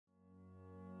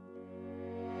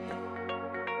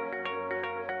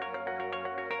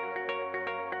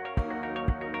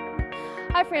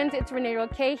Hi friends, it's Renee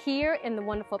Roque here in the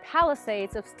wonderful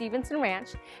Palisades of Stevenson Ranch,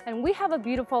 and we have a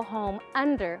beautiful home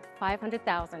under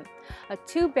 $500,000. A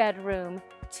 2-bedroom,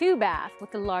 2-bath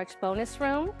with a large bonus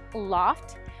room,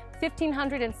 loft,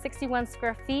 1,561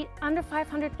 square feet, under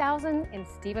 $500,000 in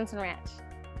Stevenson Ranch.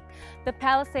 The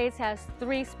Palisades has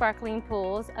 3 sparkling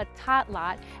pools, a tot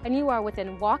lot, and you are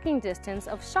within walking distance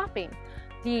of shopping.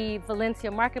 The Valencia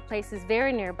Marketplace is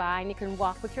very nearby and you can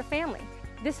walk with your family.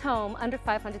 This home, under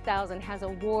 $500,000, has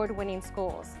award-winning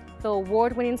schools, the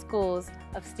award-winning schools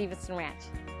of Stevenson Ranch.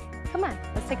 Come on,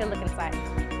 let's take a look inside.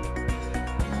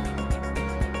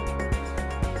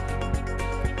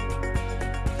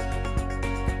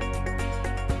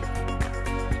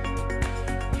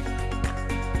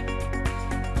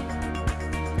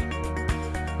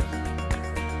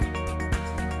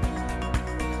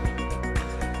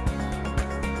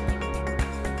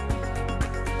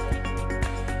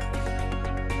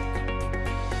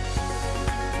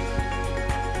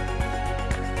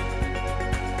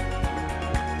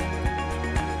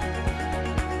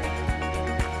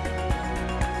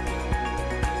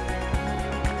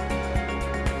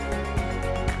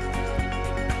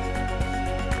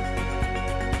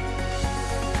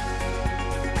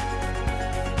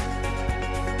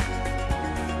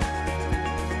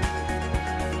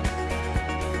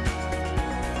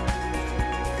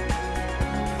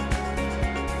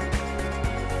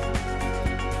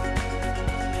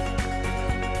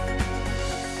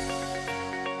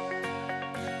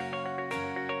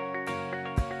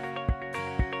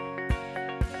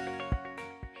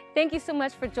 Thank you so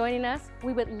much for joining us.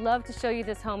 We would love to show you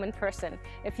this home in person.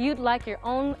 If you'd like your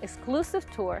own exclusive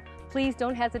tour, please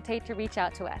don't hesitate to reach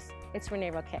out to us. It's Renee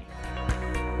Roque.